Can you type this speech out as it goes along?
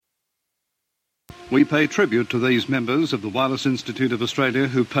We pay tribute to these members of the Wireless Institute of Australia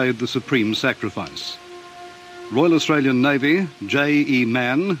who paid the supreme sacrifice. Royal Australian Navy, J.E.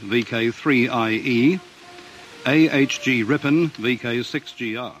 Mann, VK3IE, A.H.G. Ripon,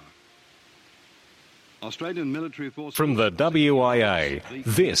 VK6GR. Australian Military Forces. From the WIA,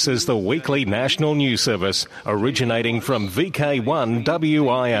 this is the weekly national news service originating from VK1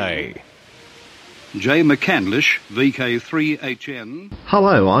 WIA. J. McCandlish, VK3HN.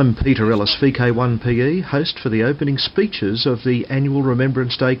 Hello, I'm Peter Ellis, VK1PE, host for the opening speeches of the annual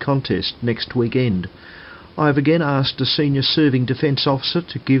Remembrance Day contest next weekend. I have again asked a senior serving defence officer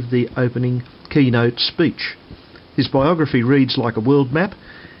to give the opening keynote speech. His biography reads like a world map.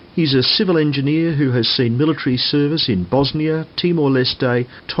 He's a civil engineer who has seen military service in Bosnia, Timor-Leste,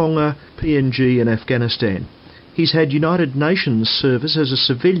 Tonga, PNG and Afghanistan. He's had United Nations service as a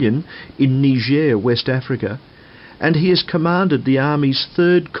civilian in Niger, West Africa, and he has commanded the Army's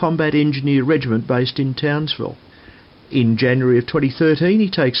 3rd Combat Engineer Regiment based in Townsville. In January of 2013, he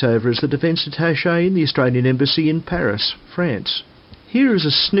takes over as the Defence Attaché in the Australian Embassy in Paris, France. Here is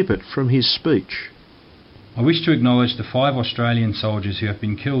a snippet from his speech. I wish to acknowledge the 5 Australian soldiers who have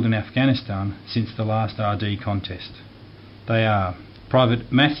been killed in Afghanistan since the last RD contest. They are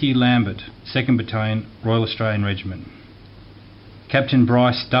Private Matthew Lambert, 2nd Battalion, Royal Australian Regiment. Captain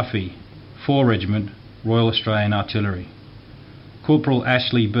Bryce Duffy, 4 Regiment, Royal Australian Artillery. Corporal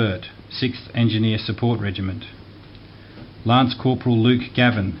Ashley Burt, 6th Engineer Support Regiment. Lance Corporal Luke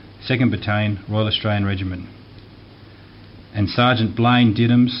Gavin, 2nd Battalion, Royal Australian Regiment. And Sergeant Blaine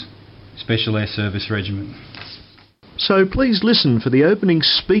Diddams, Special Air Service Regiment. So please listen for the opening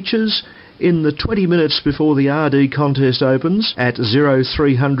speeches in the 20 minutes before the RD contest opens at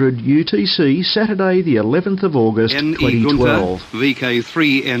 0300 UTC, Saturday the 11th of August 2012.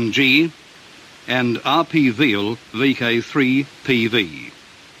 VK3NG and RP Veal, VK3PV.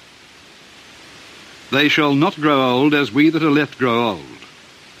 They shall not grow old as we that are left grow old.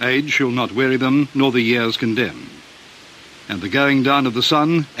 Age shall not weary them, nor the years condemn. And the going down of the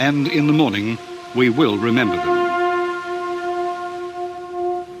sun, and in the morning, we will remember them.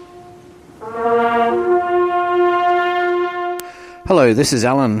 Hello, this is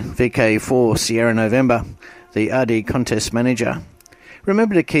Alan, VK4 Sierra November, the RD Contest Manager.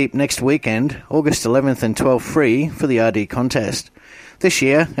 Remember to keep next weekend, August 11th and 12th free for the RD Contest. This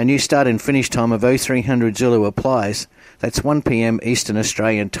year, a new start and finish time of 0300 Zulu applies. That's 1 p.m. Eastern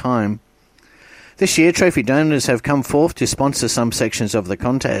Australian Time. This year, trophy donors have come forth to sponsor some sections of the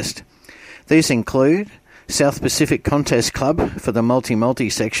contest. These include South Pacific Contest Club for the Multi-Multi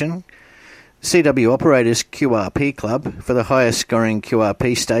section, CW Operators QRP Club for the highest scoring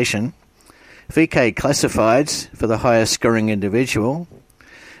QRP station, VK Classifieds for the highest scoring individual,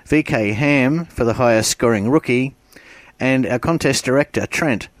 VK Ham for the highest scoring rookie, and our contest director,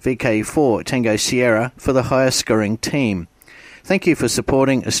 Trent, VK4 Tango Sierra, for the highest scoring team. Thank you for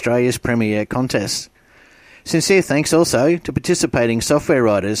supporting Australia's premier contests. Sincere thanks also to participating software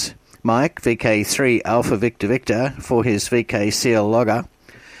writers, Mike, VK3 Alpha Victor Victor, for his VKCL logger,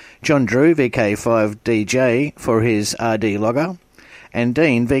 John Drew, VK5DJ, for his RD logger, and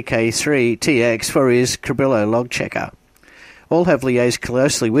Dean, VK3TX, for his Cabrillo log checker. All have liaised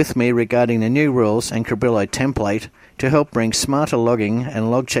closely with me regarding the new rules and Cabrillo template to help bring smarter logging and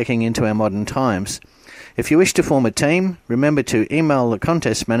log checking into our modern times. If you wish to form a team, remember to email the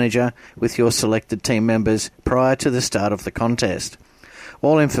contest manager with your selected team members prior to the start of the contest.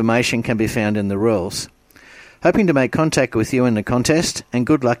 All information can be found in the rules. Hoping to make contact with you in the contest, and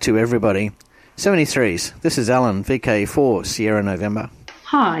good luck to everybody. 73s, this is Alan, VK4 Sierra November.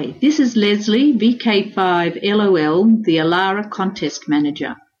 Hi, this is Leslie, VK5LOL, the Alara Contest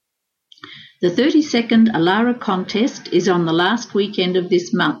Manager. The 32nd Alara Contest is on the last weekend of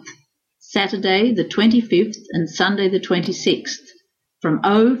this month, Saturday the 25th and Sunday the 26th, from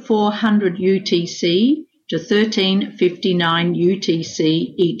 0400 UTC to 1359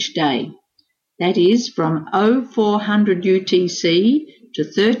 UTC each day. That is from 0400 UTC to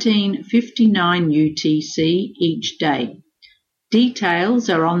 1359 UTC each day. Details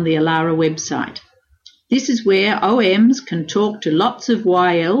are on the Alara website. This is where OMs can talk to lots of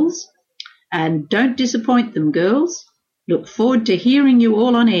YLs, and don't disappoint them, girls. Look forward to hearing you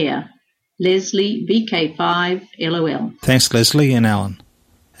all on air. Leslie, VK5 LOL. Thanks, Leslie and Alan.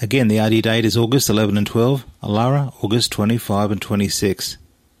 Again, the RD date is August 11 and 12, Alara, August 25 and 26.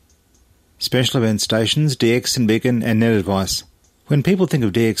 Special event stations, DX and Beacon and Net Advice. When people think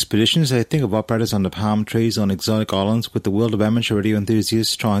of DXpeditions, they think of operators under palm trees on exotic islands with the world of amateur radio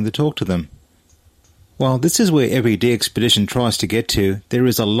enthusiasts trying to talk to them. While this is where every DXpedition tries to get to, there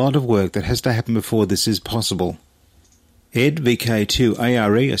is a lot of work that has to happen before this is possible. Ed,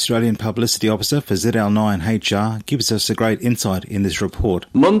 VK2ARE, Australian Publicity Officer for ZL9HR, gives us a great insight in this report.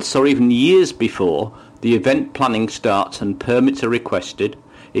 Months or even years before the event planning starts and permits are requested,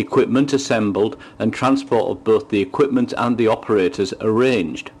 equipment assembled and transport of both the equipment and the operators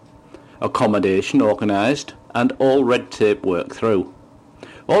arranged, accommodation organised and all red tape worked through.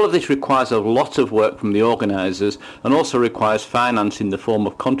 All of this requires a lot of work from the organisers and also requires finance in the form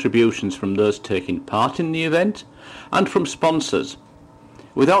of contributions from those taking part in the event and from sponsors.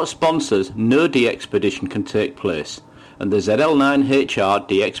 Without sponsors, no DXpedition can take place, and the ZL9HR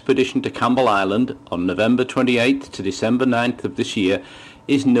DXpedition to Campbell Island on November 28th to December 9th of this year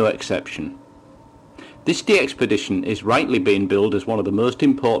is no exception. This DXpedition is rightly being billed as one of the most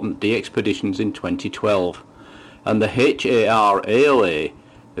important DXpeditions in 2012, and the HARAOA,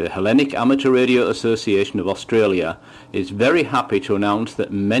 the Hellenic Amateur Radio Association of Australia, is very happy to announce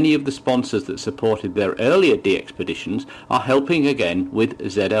that many of the sponsors that supported their earlier DXpeditions are helping again with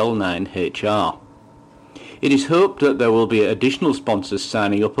ZL9HR. It is hoped that there will be additional sponsors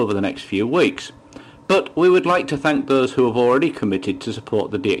signing up over the next few weeks, but we would like to thank those who have already committed to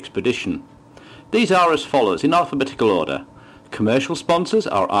support the DXpedition. These are as follows in alphabetical order. Commercial sponsors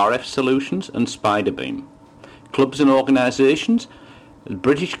are RF Solutions and Spiderbeam. Clubs and organisations,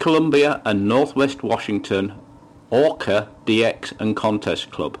 British Columbia and Northwest Washington, Orca DX and Contest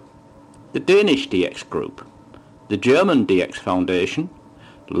Club, the Danish DX Group, the German DX Foundation,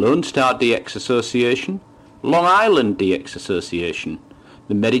 Lone Star DX Association, Long Island DX Association,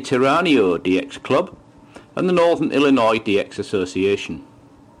 the Mediterraneo DX Club, and the Northern Illinois DX Association.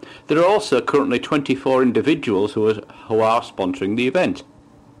 There are also currently 24 individuals who are sponsoring the event.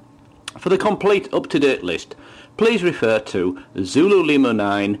 For the complete up-to-date list, please refer to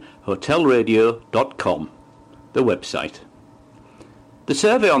ZuluLima9HotelRadio.com, the website. The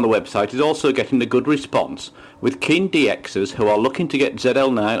survey on the website is also getting a good response, with keen DXers who are looking to get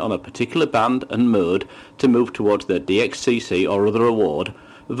ZL9 on a particular band and mode to move towards their DXCC or other award,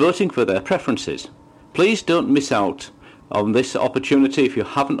 voting for their preferences. Please don't miss out on this opportunity. If you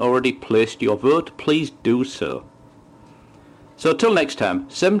haven't already placed your vote, please do so. So till next time,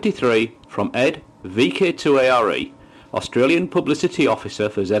 73 from Ed, VK2ARE, Australian Publicity Officer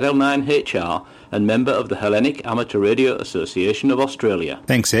for ZL9HR and member of the Hellenic Amateur Radio Association of Australia.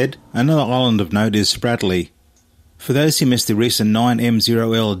 Thanks, Ed. Another island of note is Spratly. For those who missed the recent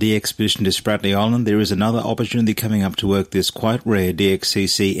 9M0L DXpedition to Spratly Island, there is another opportunity coming up to work this quite rare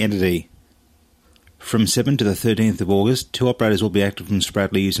DXCC entity. From 7 to the 13th of August, 2 operators will be active from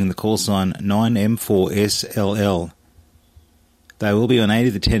Spratly using the call sign 9M4SLL. They will be on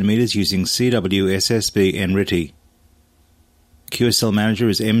 80 to 10 metres using CW, SSB and RTTY. QSL manager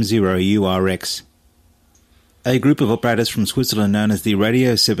is M0URX. A group of operators from Switzerland known as the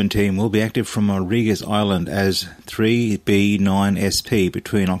Radio 7 team will be active from Rodriguez Island as 3B9SP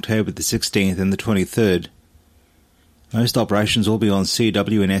between October the 16th and the 23rd. Most operations will be on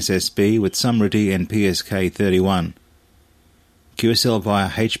CW and SSB with some RTTY and PSK 31. QSL via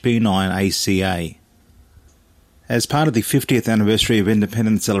HP9ACA. As part of the 50th anniversary of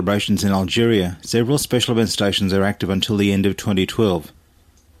independence celebrations in Algeria, several special event stations are active until the end of 2012.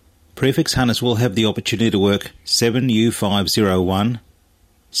 Prefix hunters will have the opportunity to work 7U501,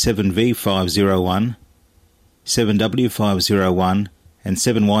 7V501, 7W501 and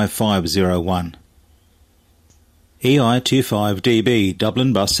 7Y501. EI25DB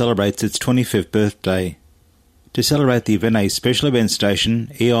Dublin Bus celebrates its 25th birthday. To celebrate the event, a special event station,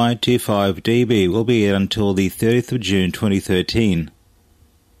 EI25DB, will be aired until the 30th of June 2013.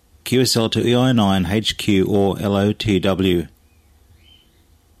 QSL to EI9HQ or LOTW.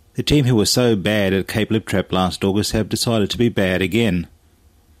 The team who were so bad at Cape Liptrap last August have decided to be bad again.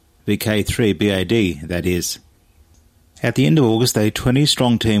 VK3BAD, that is. At the end of August, a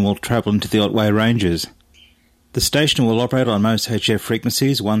 20-strong team will travel into the Otway Ranges. The station will operate on most HF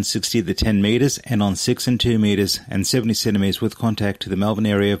frequencies 160 to 10 metres and on 6 and 2 metres and 70 centimetres with contact to the Melbourne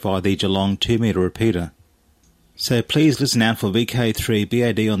area via the Geelong 2-metre repeater. So please listen out for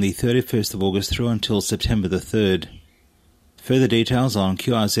VK3BAD on the 31st of August through until September the 3rd. Further details on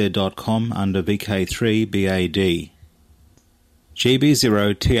QRZ.com under VK3BAD.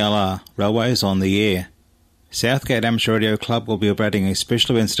 GB0TLR Railways on the Air. Southgate Amateur Radio Club will be operating a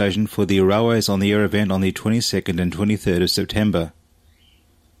special event station for the Railways on the Air event on the 22nd and 23rd of September.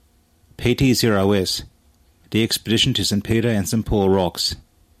 PT0S, DXpedition to St Peter and St Paul Rocks.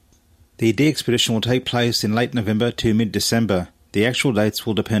 The DXpedition will take place in late November to mid-December. The actual dates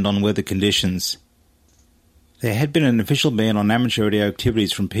will depend on weather conditions. There had been an official ban on amateur radio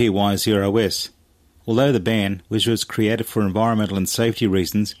activities from PY0S. Although the ban, which was created for environmental and safety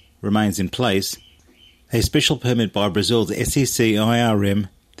reasons, remains in place, A special permit by Brazil's SEC-IRM,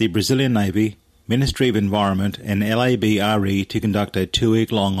 the Brazilian Navy, Ministry of Environment and LABRE to conduct a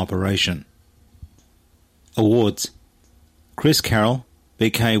 2-week-long operation. Awards. Chris Carroll,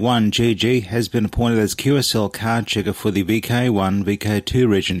 VK1GG, has been appointed as QSL card checker for the VK1, VK2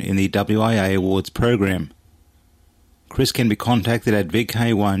 region in the WIA Awards program. Chris can be contacted at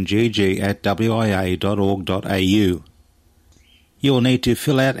vk1gg@wia.org.au. You will need to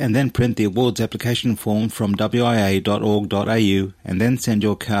fill out and then print the awards application form from wia.org.au and then send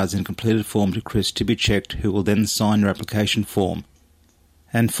your cards in completed form to Chris to be checked, who will then sign your application form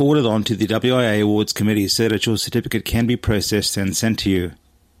and forward it on to the WIA Awards Committee so that your certificate can be processed and sent to you.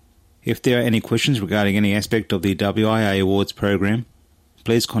 If there are any questions regarding any aspect of the WIA Awards program,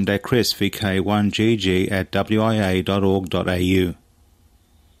 please contact Chris, vk1gg@wia.org.au.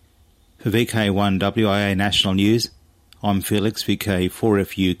 For VK1 WIA National News, I'm Felix,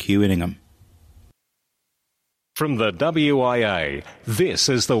 VK4FUQ Inningham. From the WIA, this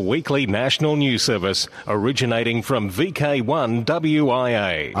is the weekly national news service originating from VK1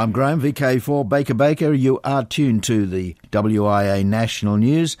 WIA. I'm Graham, VK4 Baker. You are tuned to the WIA National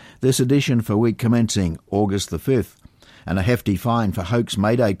News, this edition for week commencing August the 5th. And a hefty fine for hoax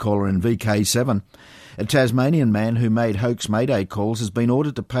Mayday caller in VK7. A Tasmanian man who made hoax Mayday calls has been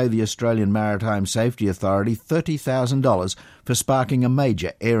ordered to pay the Australian Maritime Safety Authority $30,000 for sparking a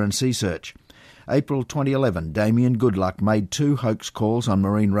major air and sea search. April 2011, Damien Goodluck made 2 hoax calls on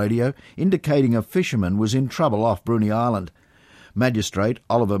marine radio indicating a fisherman was in trouble off Bruny Island. Magistrate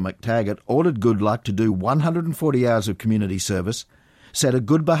Oliver McTaggart ordered Goodluck to do 140 hours of community service, set a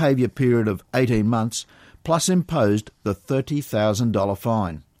good behaviour period of 18 months, plus imposed the $30,000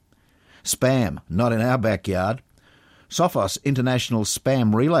 fine. Spam, not in our backyard. Sophos International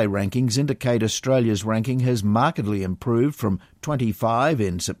Spam Relay rankings indicate Australia's ranking has markedly improved from 25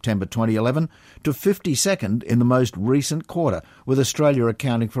 in September 2011 to 52nd in the most recent quarter, with Australia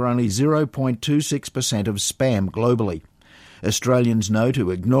accounting for only 0.26% of spam globally. Australians know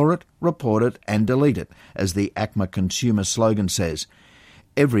to ignore it, report it and delete it, as the ACMA consumer slogan says.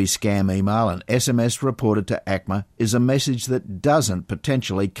 Every scam email and SMS reported to ACMA is a message that doesn't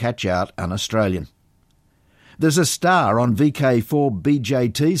potentially catch out an Australian. There's a star on VK4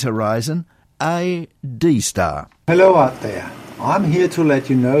 BJT's horizon, a D-Star. Hello out there. I'm here to let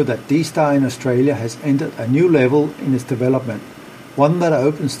you know that D-Star in Australia has entered a new level in its development, one that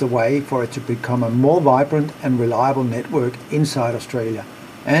opens the way for it to become a more vibrant and reliable network inside Australia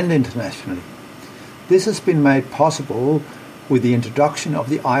and internationally. This has been made possible with the introduction of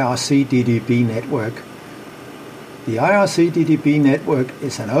the IRC-DDB network. The IRC-DDB network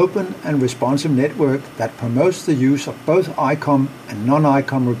is an open and responsive network that promotes the use of both ICOM and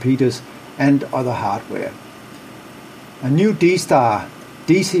non-ICOM repeaters and other hardware. A new D-Star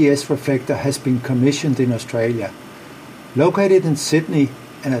DCS reflector has been commissioned in Australia, located in Sydney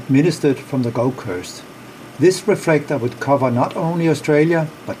and administered from the Gold Coast. This reflector would cover not only Australia,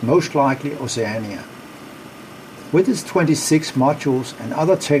 but most likely Oceania. With its 26 modules and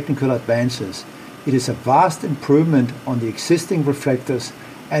other technical advances, it is a vast improvement on the existing reflectors,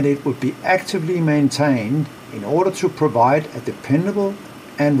 and it would be actively maintained in order to provide a dependable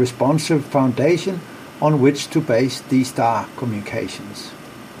and responsive foundation on which to base D-Star communications.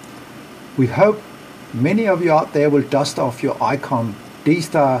 We hope many of you out there will dust off your ICOM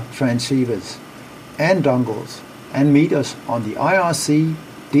D-Star transceivers and dongles and meet us on the IRC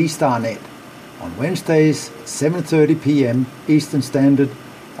D-Star net on Wednesdays 7:30 p.m. Eastern Standard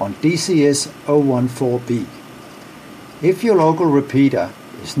on DCS 014B. If your local repeater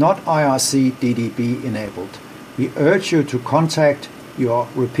is not IRC DDB enabled, we urge you to contact your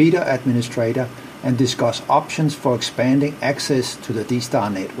repeater administrator and discuss options for expanding access to the D-Star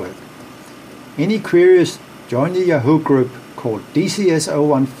network. Any queries, join the Yahoo group called DCS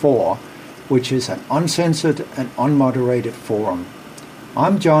 014, which is an uncensored and unmoderated forum.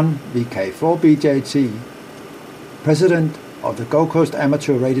 I'm John, VK4BJT, President of the Gold Coast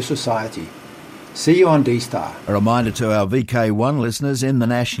Amateur Radio Society. See you on D-Star. A reminder to our VK1 listeners in the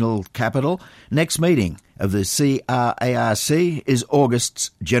national capital, next meeting of the CRARC is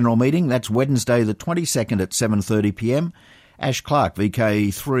August's general meeting. That's Wednesday the 22nd at 7:30 p.m. Ash Clark,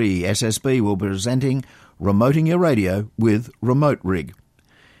 VK3 SSB, will be presenting Remoting Your Radio with Remote Rig.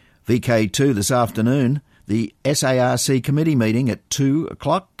 VK2 this afternoon, the SARC committee meeting at 2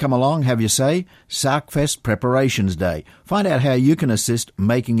 o'clock. Come along, have your say. SARCFest Preparations Day. Find out how you can assist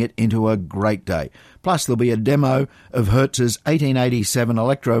making it into a great day. Plus, there'll be a demo of Hertz's 1887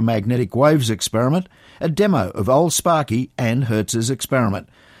 electromagnetic waves experiment, a demo of Old Sparky and Hertz's experiment.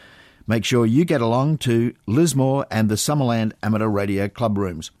 Make sure you get along to Lismore and the Summerland Amateur Radio Club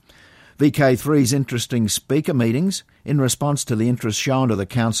Rooms. VK3's interesting speaker meetings. In response to the interest shown to the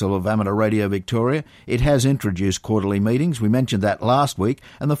Council of Amateur Radio Victoria, it has introduced quarterly meetings. We mentioned that last week,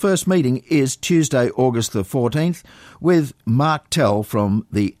 and the first meeting is Tuesday, August the 14th, with Mark Tell from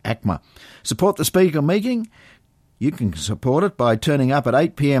the ACMA. Support the speaker meeting. You can support it by turning up at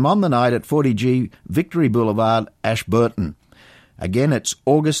 8 p.m. on the night at 40G Victory Boulevard, Ashburton. Again, it's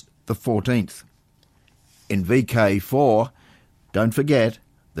August the 14th. In VK4, don't forget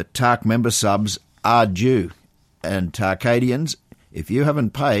that TARC member subs are due. And Tarcadians, if you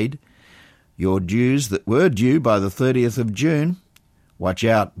haven't paid your dues that were due by the 30th of June, watch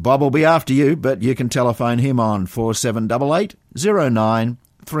out. Bob will be after you, but you can telephone him on 4788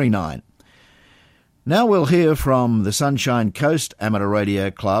 0939. Now we'll hear from the Sunshine Coast Amateur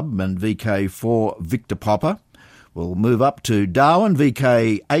Radio Club and VK4 Victor Popper. We'll move up to Darwin,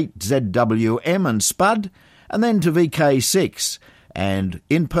 VK8ZWM and Spud, and then to VK6. And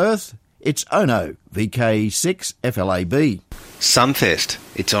in Perth, it's Ono, VK6 FLAB. Sunfest,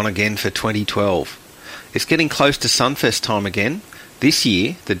 it's on again for 2012. It's getting close to Sunfest time again. This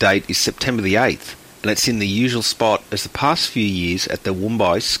year, the date is September the 8th, and it's in the usual spot as the past few years at the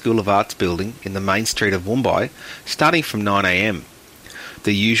Woombai School of Arts building in the main street of Woombai, starting from 9 a.m.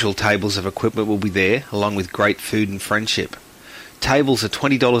 The usual tables of equipment will be there, along with great food and friendship. Tables are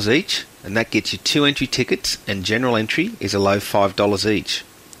 $20 each, and that gets you 2 entry tickets, and general entry is a low $5 each.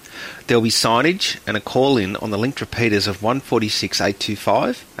 There will be signage and a call-in on the linked repeaters of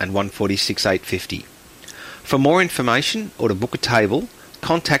 146.825 and 146.850. For more information or to book a table,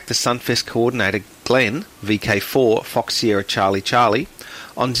 contact the Sunfest coordinator Glenn, VK4 Fox Sierra Charlie Charlie,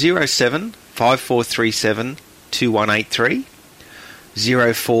 on 07 5437 2183,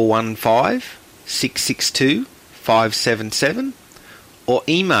 0415 662 577, or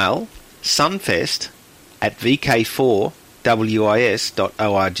email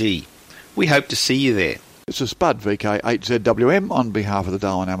sunfest@vk4wis.org. We hope to see you there. This is Spud, VK8ZWM, on behalf of the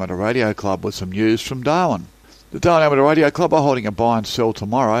Darwin Amateur Radio Club with some news from Darwin. The Darwin Amateur Radio Club are holding a buy and sell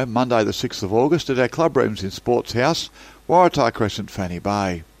tomorrow, Monday the 6th of August, at our club rooms in Sports House, Waratah Crescent, Fanny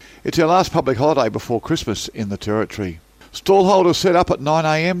Bay. It's our last public holiday before Christmas in the Territory. Stall holders set up at 9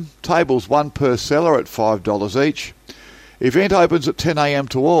 a.m, tables 1 per seller at $5 each. Event opens at 10 a.m.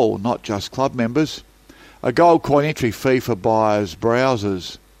 to all, not just club members. A gold coin entry fee for buyers,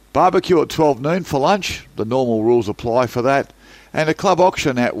 browsers. Barbecue at 12 noon for lunch, the normal rules apply for that, and a club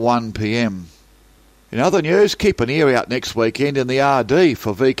auction at 1 p.m. In other news, keep an ear out next weekend in the RD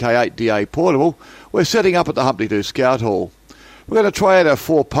for VK8DA Portable. We're setting up at the Humpty Doo Scout Hall. We're going to try out our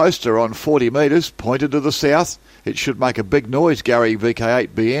 4-poster on 40 metres, pointed to the south. It should make a big noise, Gary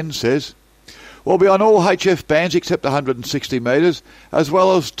VK8BN says. We'll be on all HF bands except 160 metres, as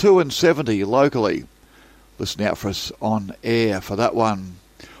well as 2 and 70 locally. Listen out for us on air for that one.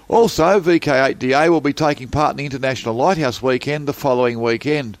 Also, VK8DA will be taking part in the International Lighthouse Weekend the following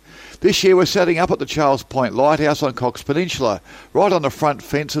weekend. This year we're setting up at the Charles Point Lighthouse on Cox Peninsula, right on the front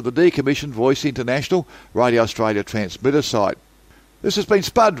fence of the decommissioned Voice International Radio Australia transmitter site. This has been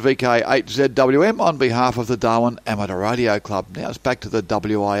Spud, VK8ZWM, on behalf of the Darwin Amateur Radio Club. Now it's back to the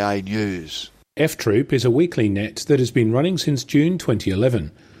WIA News. F-Troop is a weekly net that has been running since June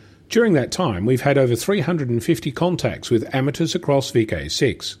 2011. During that time, we've had over 350 contacts with amateurs across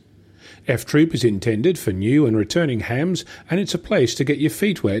VK6. F-Troop is intended for new and returning hams, and it's a place to get your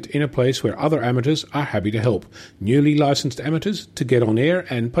feet wet in a place where other amateurs are happy to help newly licensed amateurs to get on air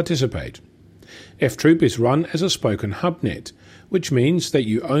and participate. F-Troop is run as a spoken hub net, which means that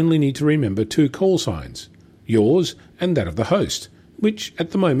you only need to remember 2 call signs, yours and that of the host, which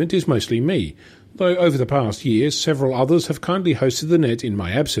at the moment is mostly me, though over the past years several others have kindly hosted the net in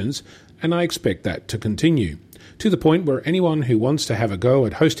my absence, and I expect that to continue, to the point where anyone who wants to have a go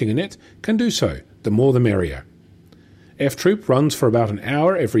at hosting a net can do so, the more the merrier. F-Troop runs for about an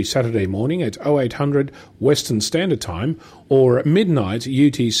hour every Saturday morning at 0800 Western Standard Time or midnight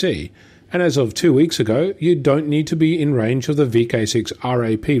UTC, and as of 2 weeks ago, you don't need to be in range of the VK6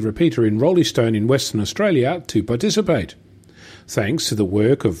 RAP repeater in Roleystone in Western Australia to participate. Thanks to the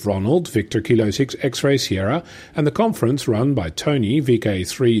work of Ronald, Victor Kilo 6 X-Ray Sierra, and the conference run by Tony,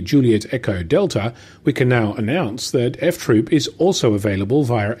 VK3 Juliet Echo Delta, we can now announce that F-Troop is also available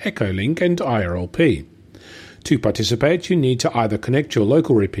via Echolink and IRLP. To participate, you need to either connect your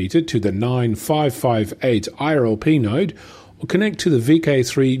local repeater to the 9558 IRLP node or connect to the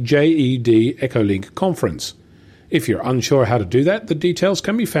VK3 JED Echolink conference. If you're unsure how to do that, the details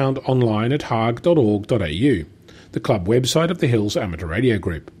can be found online at haag.org.au. the club website of the Hills Amateur Radio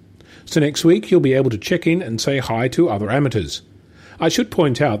Group. So next week you'll be able to check in and say hi to other amateurs. I should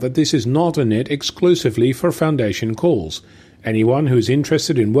point out that this is not a net exclusively for Foundation calls. Anyone who is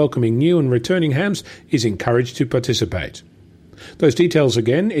interested in welcoming new and returning hams is encouraged to participate. Those details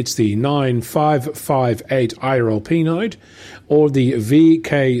again, it's the 9558 IRLP node or the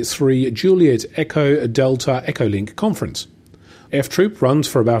VK3 Juliet Echo Delta Echolink conference. F-Troop runs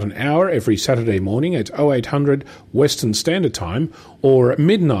for about an hour every Saturday morning at 0800 Western Standard Time or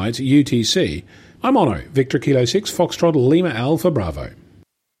midnight UTC. I'm Ono, Victor Kilo 6, Foxtrot Lima Alpha Bravo.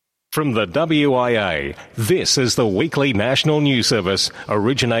 From the WIA, this is the weekly national news service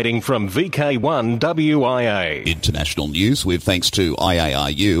originating from VK1 WIA. International news with thanks to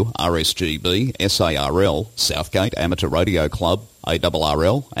IARU, RSGB, SARL, Southgate Amateur Radio Club,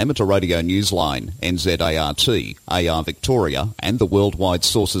 ARRL, Amateur Radio Newsline, NZART, AR Victoria, and the worldwide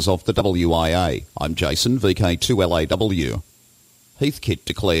sources of the WIA. I'm Jason, VK2LAW. Heathkit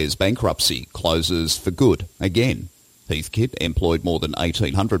declares bankruptcy, closes for good, again. Heathkit employed more than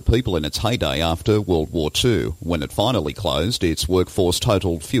 1,800 people in its heyday after World War II. When it finally closed, its workforce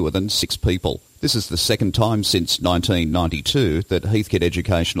totalled fewer than 6 people. This is the second time since 1992 that Heathkit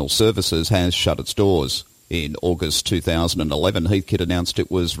Educational Services has shut its doors. In August 2011, Heathkit announced it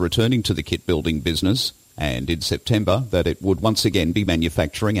was returning to the kit building business, and in September that it would once again be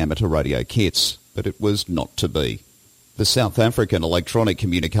manufacturing amateur radio kits, but it was not to be. The South African Electronic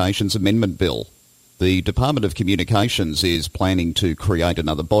Communications Amendment Bill. The Department of Communications is planning to create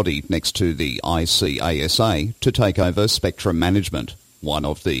another body next to the ICASA to take over spectrum management. One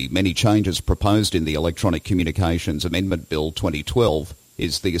of the many changes proposed in the Electronic Communications Amendment Bill 2012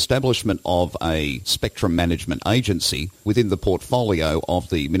 is the establishment of a spectrum management agency within the portfolio of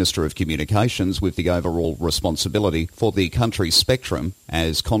the Minister of Communications with the overall responsibility for the country's spectrum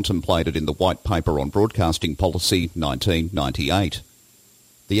as contemplated in the White Paper on Broadcasting Policy 1998.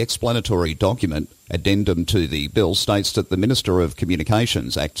 The explanatory document, addendum to the bill, states that the Minister of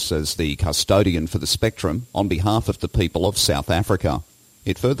Communications acts as the custodian for the spectrum on behalf of the people of South Africa.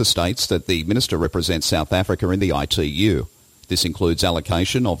 It further states that the Minister represents South Africa in the ITU. This includes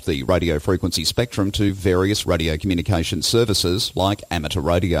allocation of the radio frequency spectrum to various radio communication services like amateur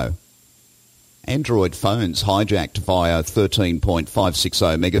radio. Android phones hijacked via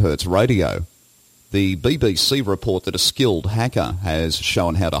 13.560 MHz radio. The BBC report that a skilled hacker has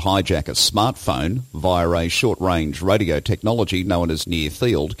shown how to hijack a smartphone via a short-range radio technology known as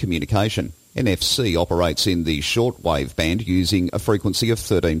near-field communication. NFC operates in the shortwave band using a frequency of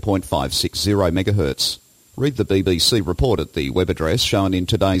 13.560 MHz. Read the BBC report at the web address shown in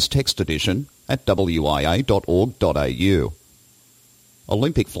today's text edition at wia.org.au.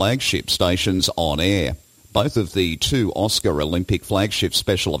 Olympic flagship stations on air. Both of the 2 Oscar Olympic flagship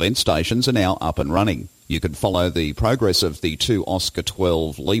special event stations are now up and running. You can follow the progress of the 2 Oscar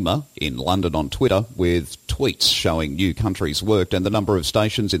 12 Lima in London on Twitter with tweets showing new countries worked and the number of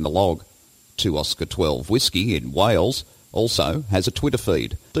stations in the log. 2 Oscar 12 Whiskey in Wales also has a Twitter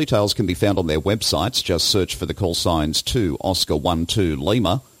feed. Details can be found on their websites. Just search for the call signs 2 Oscar 12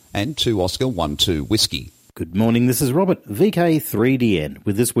 Lima and 2 Oscar 12 Whiskey. Good morning, this is Robert, VK3DN,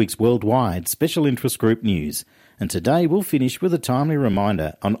 with this week's Worldwide Special Interest Group News. And today we'll finish with a timely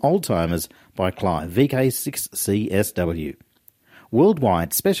reminder on Old Timers by Clive, VK6CSW.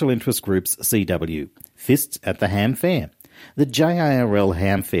 Worldwide Special Interest Groups CW, Fists at the Ham Fair. The JARL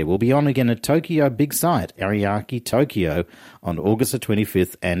Ham Fair will be on again at Tokyo Big Sight, Ariake, Tokyo, on August the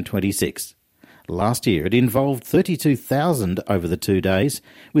 25th and 26th. Last year it involved 32,000 over the 2 days,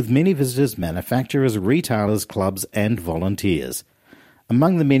 with many visitors, manufacturers, retailers, clubs and volunteers.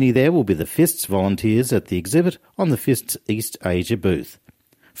 Among the many there will be the Fists volunteers at the exhibit on the Fists East Asia booth.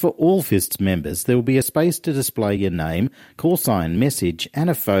 For all Fists members there will be a space to display your name, call sign, message and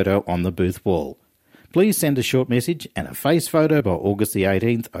a photo on the booth wall. Please send a short message and a face photo by August the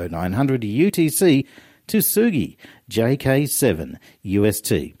 18th, 0900 UTC to Sugi, JK7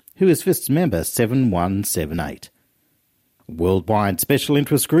 UST. Who is Fists member 7178. Worldwide Special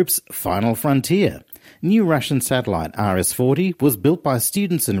Interest Group's Final Frontier. New Russian satellite RS-40 was built by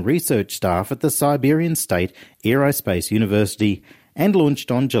students and research staff at the Siberian State Aerospace University and launched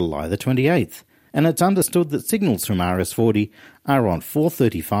on July the 28th. And it's understood that signals from RS-40 are on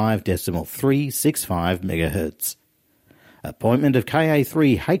 435.365 MHz. Appointment of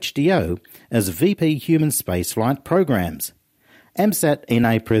KA3 HDO as VP Human Spaceflight Programs. AMSAT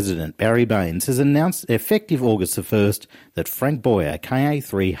NA President Barry Baines has announced effective August the 1st that Frank Boyer,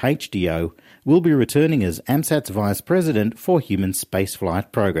 KA3 HDO, will be returning as AMSAT's Vice President for Human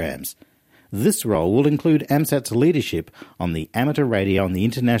Spaceflight Programs. This role will include AMSAT's leadership on the Amateur Radio on the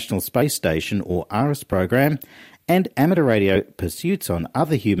International Space Station, or ARIS program, and amateur radio pursuits on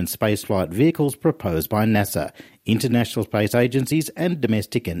other human spaceflight vehicles proposed by NASA, international space agencies and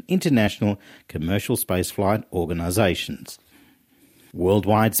domestic and international commercial spaceflight organisations.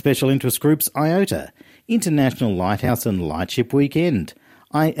 Worldwide Special Interest Groups IOTA, International Lighthouse and Lightship Weekend,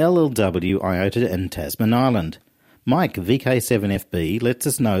 ILLW IOTA and Tasman Island. Mike, VK7FB, lets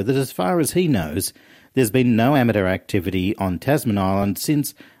us know that as far as he knows, there's been no amateur activity on Tasman Island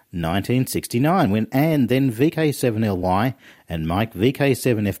since 1969, when Anne, then VK7LY, and Mike,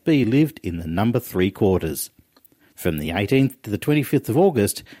 VK7FB, lived in the number 3 quarters. From the 18th to the 25th of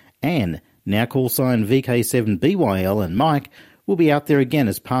August, Anne, now call sign VK7BYL, and Mike will be out there again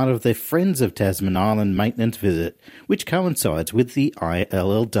as part of their Friends of Tasman Island maintenance visit, which coincides with the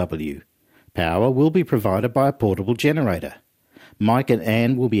ILLW. Power will be provided by a portable generator. Mike and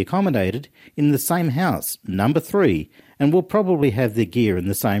Anne will be accommodated in the same house, number 3, and will probably have their gear in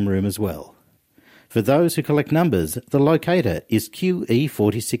the same room as well. For those who collect numbers, the locator is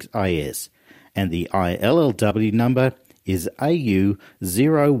QE46IS, and the ILLW number is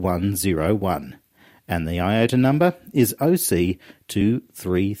AU0101, and the IOTA number is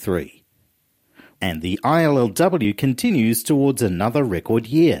OC233. And the ILLW continues towards another record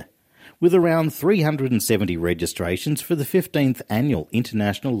year, with around 370 registrations for the 15th Annual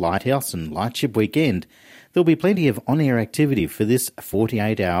International Lighthouse and Lightship Weekend. There'll be plenty of on-air activity for this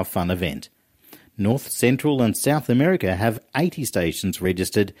 48-hour fun event. North, Central and South America have 80 stations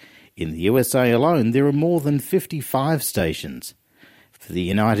registered. In the USA alone, there are more than 55 stations. For the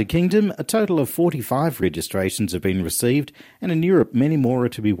United Kingdom, a total of 45 registrations have been received, and in Europe many more are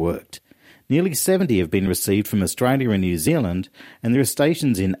to be worked. Nearly 70 have been received from Australia and New Zealand, and there are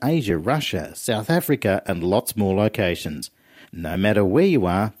stations in Asia, Russia, South Africa and lots more locations. No matter where you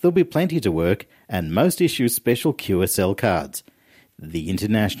are, there'll be plenty to work, and most issue special QSL cards. The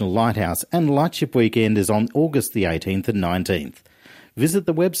International Lighthouse and Lightship Weekend is on August the 18th and 19th. Visit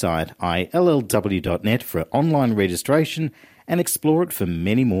the website illw.net for online registration and explore it for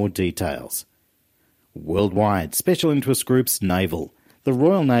many more details. Worldwide Special Interest Groups Naval. The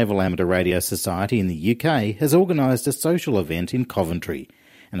Royal Naval Amateur Radio Society in the UK has organised a social event in Coventry,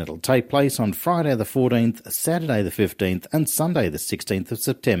 and it'll take place on Friday the 14th, Saturday the 15th and Sunday the 16th of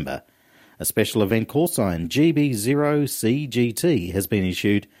September. A special event call sign GB0CGT has been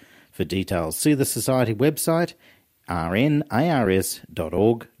issued. For details, see the Society website rnars.org.uk.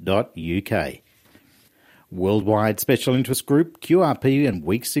 Worldwide Special Interest Group QRP and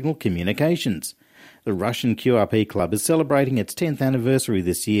Weak Signal Communications. The Russian QRP Club is celebrating its 10th anniversary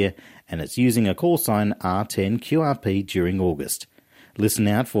this year, and it's using a call sign R10QRP during August. Listen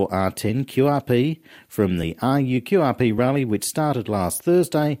out for R10QRP from the RUQRP rally, which started last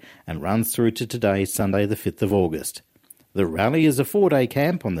Thursday and runs through to today, Sunday the 5th of August. The rally is a 4-day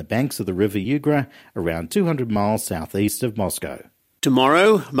camp on the banks of the River Ugra, around 200 miles southeast of Moscow.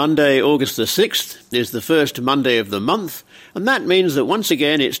 Tomorrow, Monday, August the 6th, is the first Monday of the month, and that means that once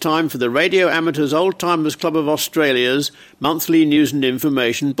again it's time for the Radio Amateurs Old Timers Club of Australia's monthly news and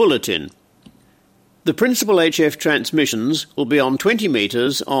information bulletin. The principal HF transmissions will be on 20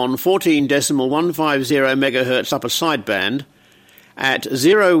 metres on 14.150 MHz upper sideband, at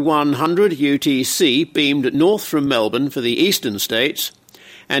 0100 UTC beamed north from Melbourne for the eastern states,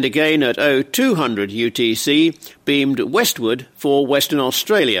 and again at 0200 UTC beamed westward for Western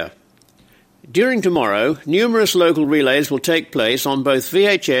Australia. During tomorrow, numerous local relays will take place on both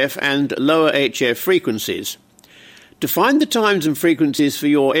VHF and lower HF frequencies. To find the times and frequencies for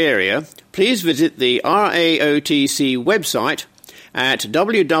your area, please visit the RAOTC website at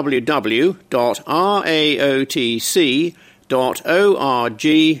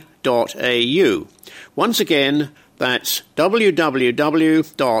www.raotc.org.au. Once again, that's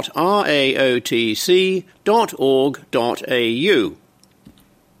www.raotc.org.au.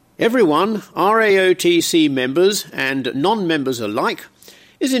 Everyone, RAOTC members and non-members alike,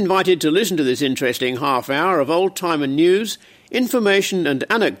 is invited to listen to this interesting half hour of old-timer news, information and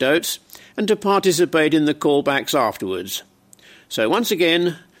anecdotes, and to participate in the callbacks afterwards. So once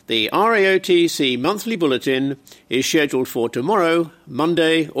again, the RAOTC monthly bulletin is scheduled for tomorrow,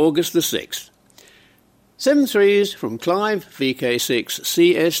 Monday, August the 6th. 7 threes from Clive,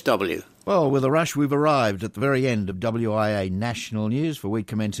 VK6CSW. Well, with a rush, we've arrived at the very end of WIA National News for week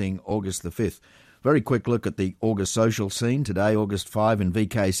commencing August the 5th. Very quick look at the August social scene. Today, August 5 in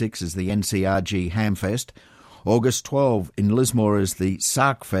VK6 is the NCRG Hamfest. August 12 in Lismore is the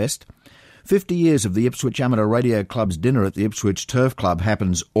Sarkfest. 50 years of the Ipswich Amateur Radio Club's dinner at the Ipswich Turf Club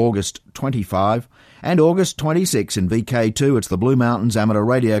happens August 25. And August 26 in VK2, it's the Blue Mountains Amateur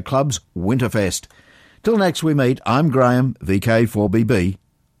Radio Club's Winterfest. Till next we meet, I'm Graham, VK4BB.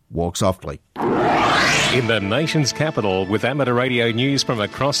 Walk softly. In the nation's capital, with amateur radio news from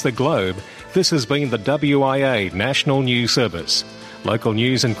across the globe, this has been the WIA National News Service. Local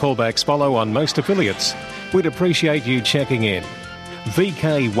news and callbacks follow on most affiliates. We'd appreciate you checking in.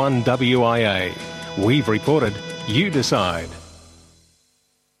 VK1WIA. We've reported, you decide.